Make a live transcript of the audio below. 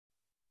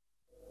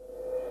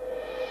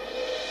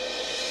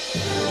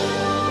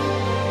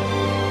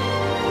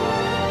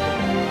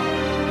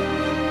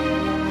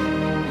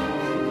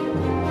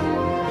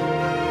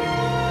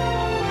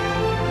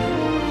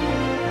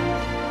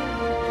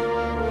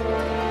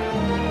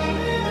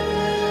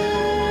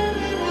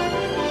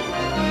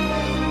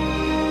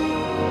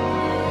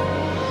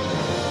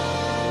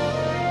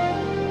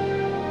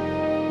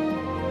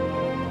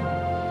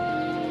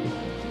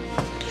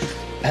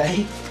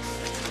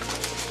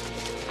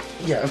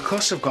Yeah, of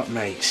course I've got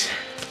mates.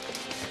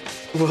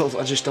 Well,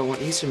 I just don't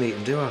want you to meet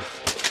them, do I?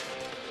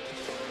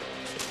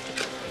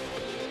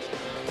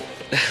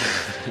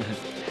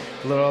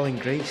 Well, they're all in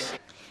Greece.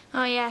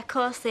 Oh, yeah, of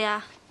course they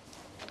are.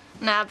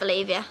 No, I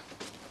believe you.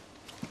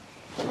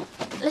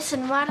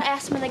 Listen, why don't I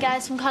ask some of the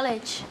guys from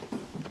college?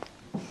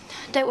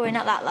 Don't worry,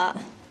 not that lot.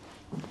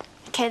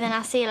 OK, then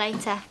I'll see you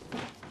later.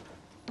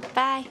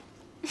 Bye.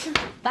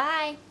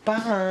 Bye.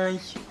 Bye.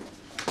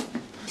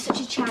 Such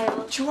a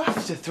child. Do you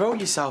have to throw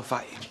yourself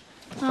at him?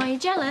 Oh, are you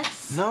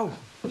jealous? No,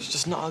 it's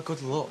just not a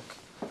good look.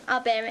 I'll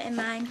bear it in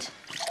mind.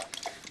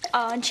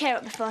 Oh, and cheer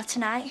up before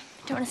tonight.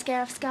 Don't want to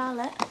scare off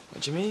Scarlett.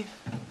 What do you mean?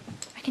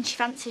 Reckon she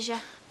fancies you.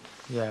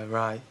 Yeah,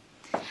 right.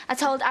 I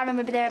told Aaron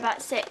we'd be there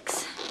about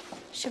 6.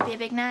 Should be a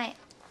big night.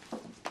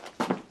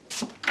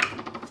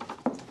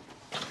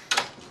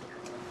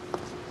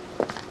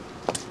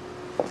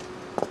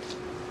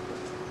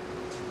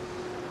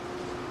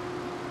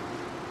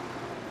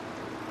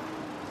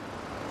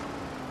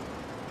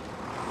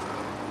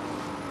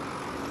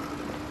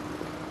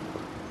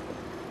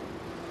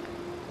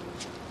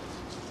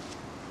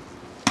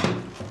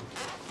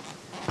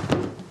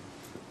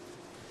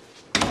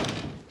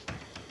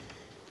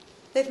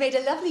 They've made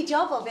a lovely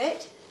job of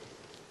it.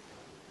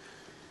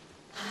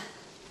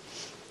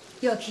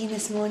 You're keen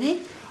this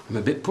morning? I'm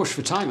a bit pushed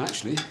for time,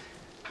 actually.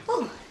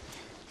 Oh,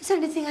 is there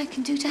anything I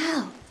can do to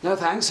help? No,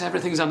 thanks.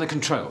 Everything's under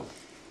control.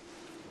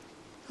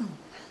 Oh.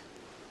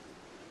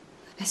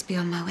 I best be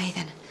on my way,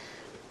 then.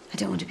 I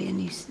don't want to be a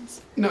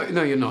nuisance. No,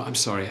 you're not. I'm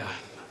sorry. I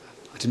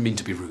didn't mean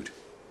to be rude.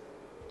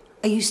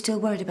 Are you still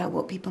worried about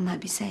what people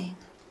might be saying?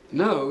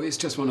 No, it's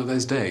just one of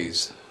those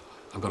days.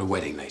 I've got a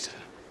wedding later.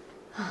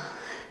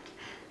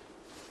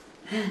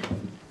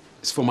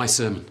 It's for my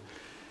sermon.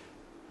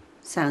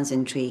 Sounds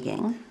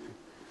intriguing.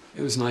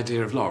 It was an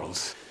idea of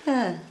Laurel's.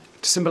 To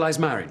symbolise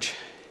marriage.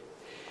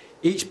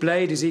 Each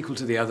blade is equal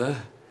to the other,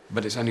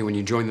 but it's only when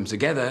you join them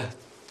together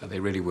that they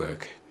really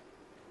work.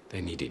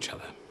 They need each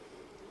other.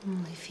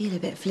 They feel a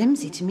bit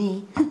flimsy to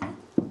me.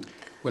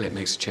 Well, it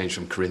makes a change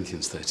from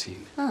Corinthians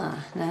 13.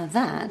 Ah, now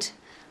that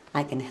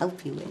I can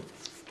help you with.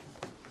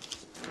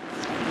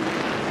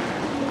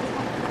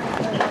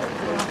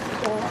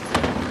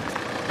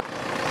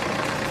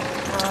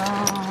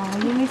 Oh,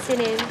 you're missing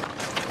him.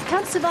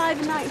 Can't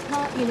survive a night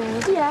apart, you know.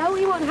 Yeah,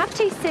 we won't have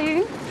to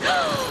soon.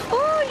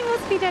 Oh, you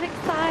must be dead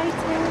excited.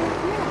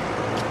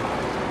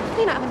 Yeah.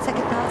 You're not having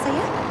second thoughts, are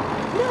you?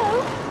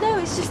 No,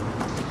 it's just...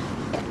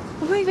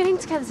 Moving in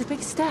together's a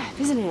big step,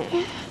 isn't it?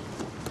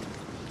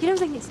 You don't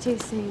think it's too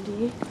soon, do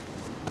you?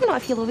 Well,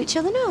 not if you love each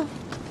other, no.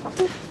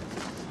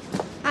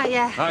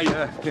 Hiya.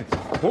 Hiya.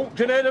 Oh,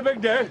 today's a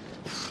big day.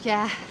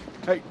 Yeah.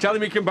 Hey, tell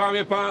him he can buy me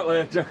a part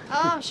later.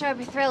 Oh, I'm sure I'd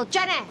be thrilled.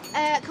 Jenny,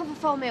 come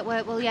for me at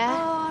work, will ya?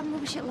 Oh, I'm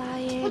rubbish at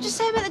lying. Well, just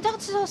say I'm at the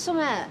doctor's or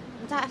something. I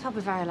doubt if I'll be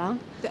very long.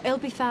 He'll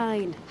be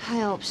fine. I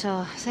hope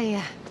so. See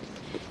ya.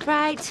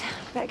 Right,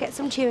 better get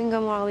some chewing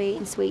gum while we're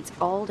eating sweets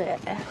all day.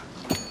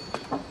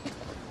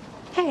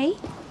 Hey,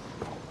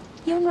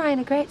 you and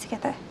Ryan are great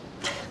together.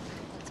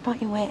 It's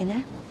about your waiting,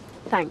 eh?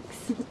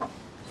 Thanks.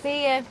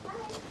 See ya.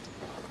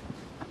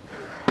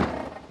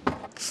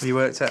 Have you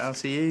worked out how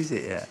to use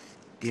it yet?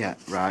 Yeah,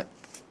 right.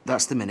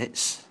 That's the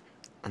minutes,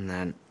 and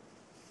then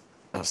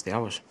that's the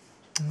hours.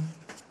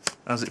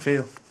 How's it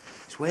feel?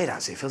 It's weird,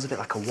 actually. It feels a bit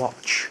like a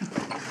watch.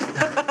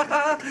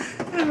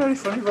 You're a very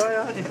funny boy,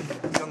 aren't you?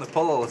 You're on the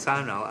pull all the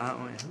time now, aren't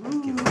we?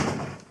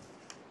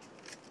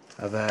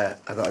 I've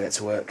got to get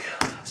to work.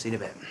 See you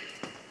in a bit.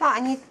 What,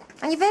 on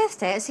your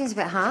birthday? It seems a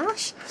bit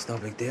harsh. It's no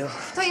big deal.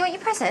 Don't you want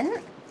your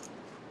present?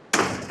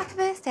 Happy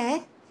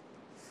birthday.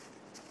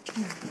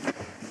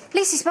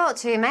 Lucy spoke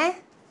to him, eh?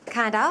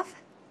 Kind of.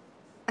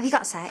 Have you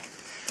got a sec?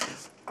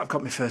 I've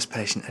got my first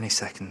patient any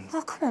second.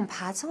 Oh, come on,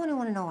 Pads. I only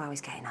want to know how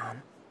he's getting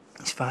on.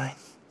 He's fine.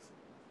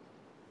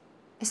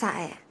 Is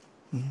that it?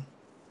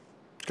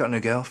 Got a new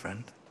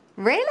girlfriend.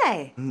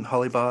 Really?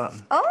 Holly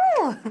Barton.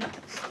 Oh!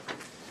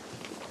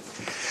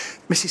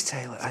 Mrs.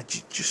 Taylor, I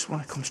just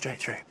want to come straight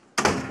through.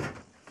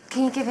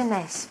 Can you give him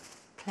this,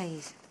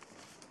 please?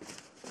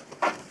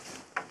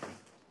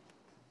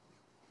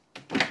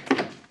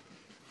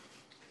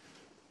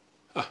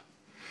 Have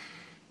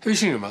you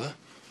seen your mother?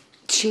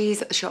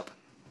 She's at the shop.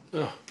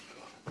 Oh,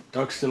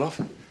 dog's still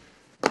off?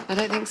 I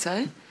don't think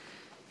so.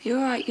 You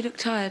all right? You look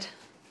tired.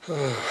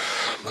 Oh,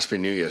 must be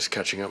New Year's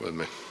catching up with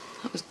me.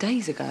 That was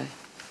days ago.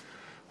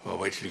 Well,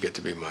 wait till you get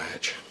to be my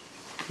age.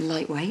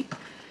 Lightweight.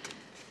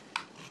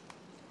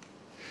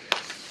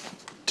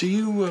 Do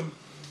you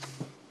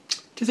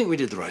think we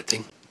did the right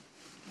thing?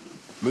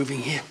 Moving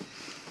here?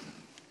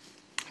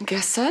 I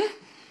guess so.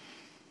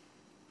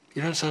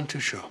 You don't sound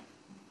too sure.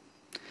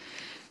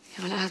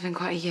 Yeah, well, it has been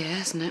quite a year,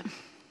 hasn't it?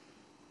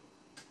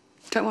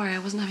 Don't worry, I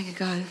wasn't having a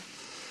go.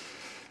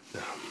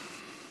 No.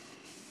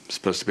 It's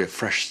supposed to be a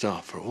fresh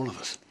start for all of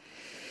us.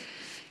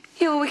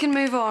 Yeah, well, we can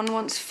move on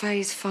once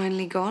Faye's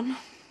finally gone.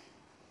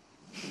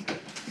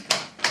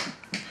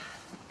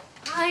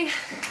 Hi.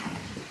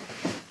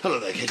 Hello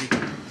there, Katie.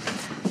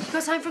 You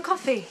got time for a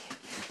coffee?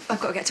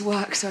 I've got to get to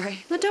work,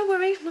 sorry. No, don't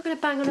worry. I'm not going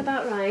to bang on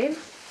about Ryan.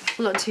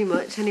 Not too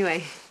much,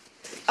 anyway.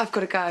 I've got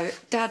to go.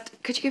 Dad,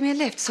 could you give me a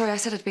lift? Sorry, I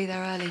said I'd be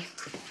there early.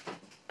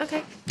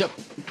 OK. Yep.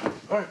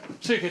 All right.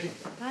 See you, Kitty.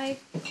 Bye.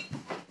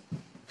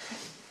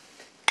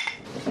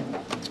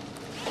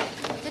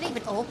 Didn't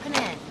even open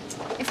it.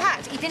 In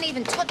fact, he didn't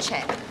even touch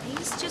it.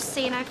 He's just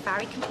seeing how far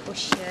he can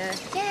push you.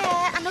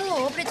 Yeah, I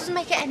know, but it doesn't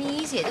make it any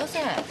easier, does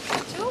it?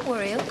 Don't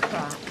worry, he'll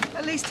crack.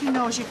 At least he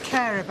knows you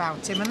care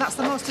about him, and that's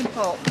the most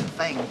important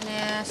thing.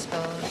 Yeah, I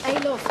suppose. Hey,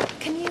 love,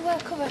 can you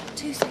cover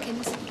 2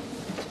 seconds?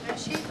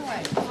 Where's she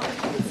going?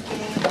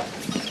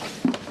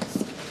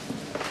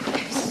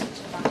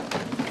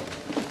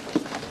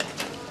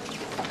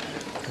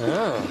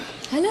 Oh.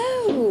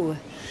 Hello.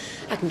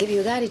 I can give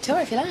you a guided tour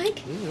if you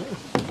like.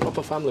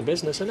 Proper family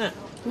business, isn't it?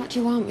 What do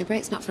you want? My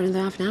break's not for another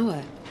half an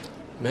hour.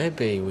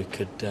 Maybe we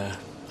could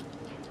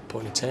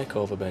put in a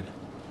takeover bed.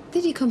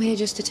 Did you come here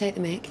just to take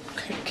the mick?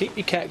 Keep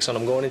your cakes on.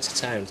 I'm going into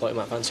town. Thought you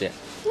might fancy it.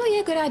 Oh,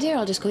 yeah, good idea.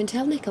 I'll just go and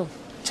tell Nickel.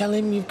 Tell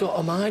him you've got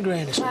a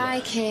migraine or something.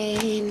 Bye,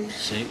 Kane.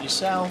 Suit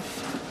yourself.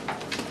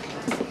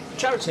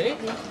 Charity?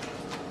 Yeah.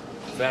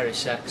 Very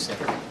sexy.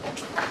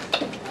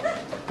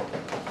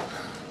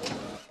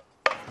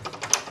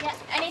 Yeah,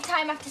 any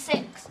time after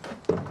 6.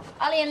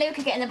 Ollie and Luke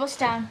are getting the bus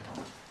down.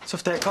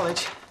 Tough day at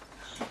college.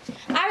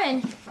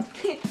 Aaron,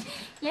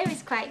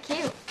 Yuri's quite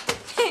cute.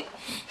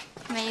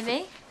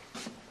 Maybe.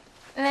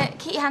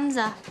 Keep your hands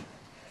up.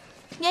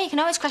 Yeah, you can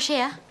always crash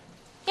here.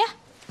 Yeah.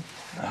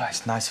 Oh,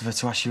 it's nice of her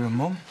to ask you and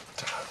Mum.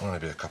 It'll only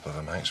be a couple of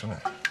her mates, won't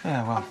it?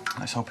 Yeah, well,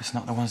 let's hope it's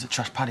not the ones that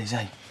trash Paddy's,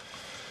 eh?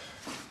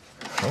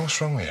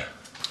 What's wrong with you?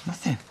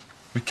 Nothing.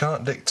 We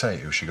can't dictate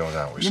who she goes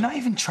out with. You're not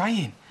even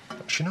trying.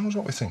 She knows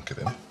what we think of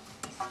him.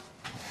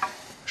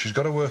 She's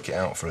got to work it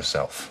out for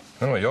herself.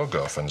 Anyway, your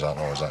girlfriends aren't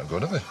always that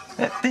good, are they?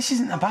 This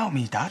isn't about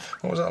me, Dad.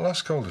 What was that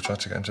last call who tried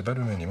to get into bed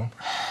with me and your mum?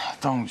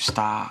 Don't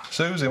start.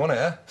 Susie, wasn't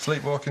it, eh?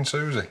 Sleepwalking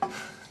Susie.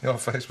 Your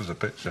face was a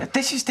picture.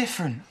 This is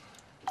different.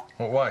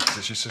 Well, why? 'Cause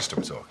it's your sister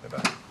we're talking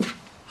about.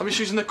 I'm just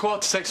using the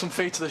quad to take some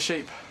feed to the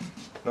sheep.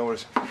 No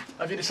worries.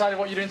 Have you decided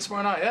what you're doing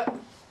tomorrow night yet?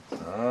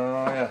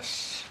 Oh,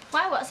 yes.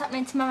 Why? What's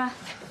happening tomorrow?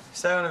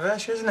 It's their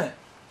anniversary, isn't it?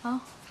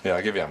 Oh. Yeah,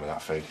 I'll give you a hand with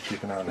that feed.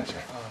 Keep an eye on it,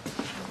 yeah.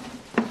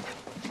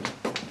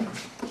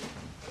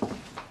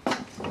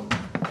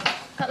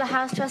 Got the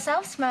house to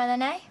ourselves tomorrow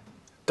then, eh?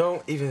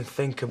 Don't even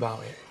think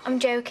about it. I'm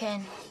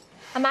joking.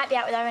 I might be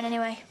out with Aaron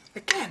anyway.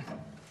 Again?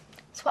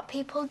 It's what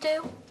people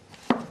do.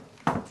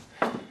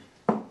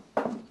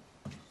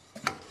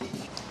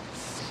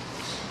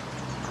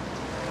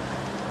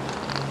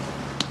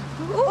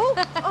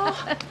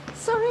 Oh,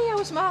 sorry, I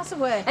was miles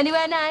away.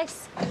 Anywhere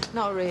nice?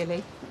 Not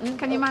really.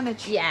 Can you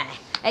manage? Yeah.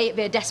 Hey, it'd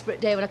be a desperate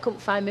day when I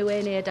couldn't find my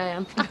way near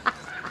Diane.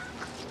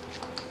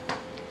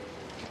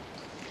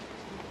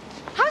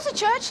 How's the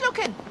church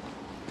looking?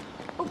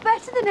 Oh,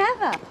 better than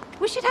ever.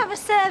 We should have a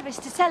service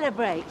to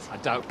celebrate. I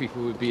doubt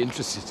people would be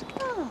interested.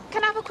 Oh.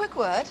 Can I have a quick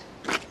word?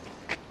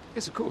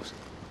 Yes, of course.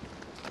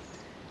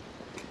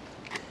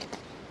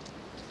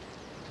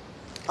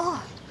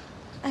 Oh,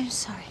 I'm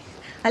sorry.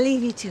 I'll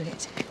leave you to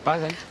it. Bye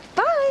then.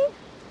 Bye.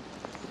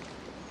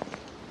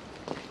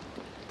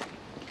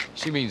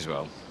 She means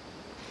well.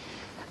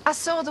 I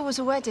saw there was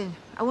a wedding.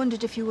 I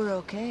wondered if you were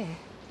okay.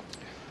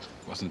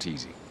 Wasn't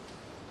easy.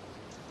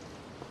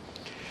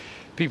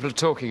 People are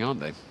talking, aren't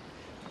they?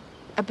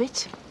 A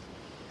bit.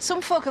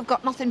 Some folk have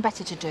got nothing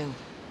better to do.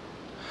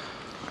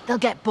 They'll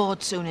get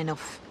bored soon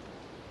enough.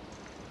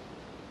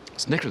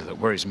 It's Nicola that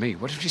worries me.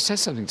 What if she says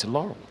something to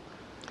Laurel?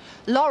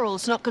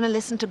 Laurel's not going to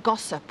listen to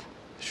gossip.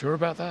 Sure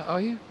about that,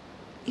 are you?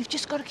 You've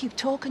just got to keep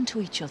talking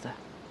to each other.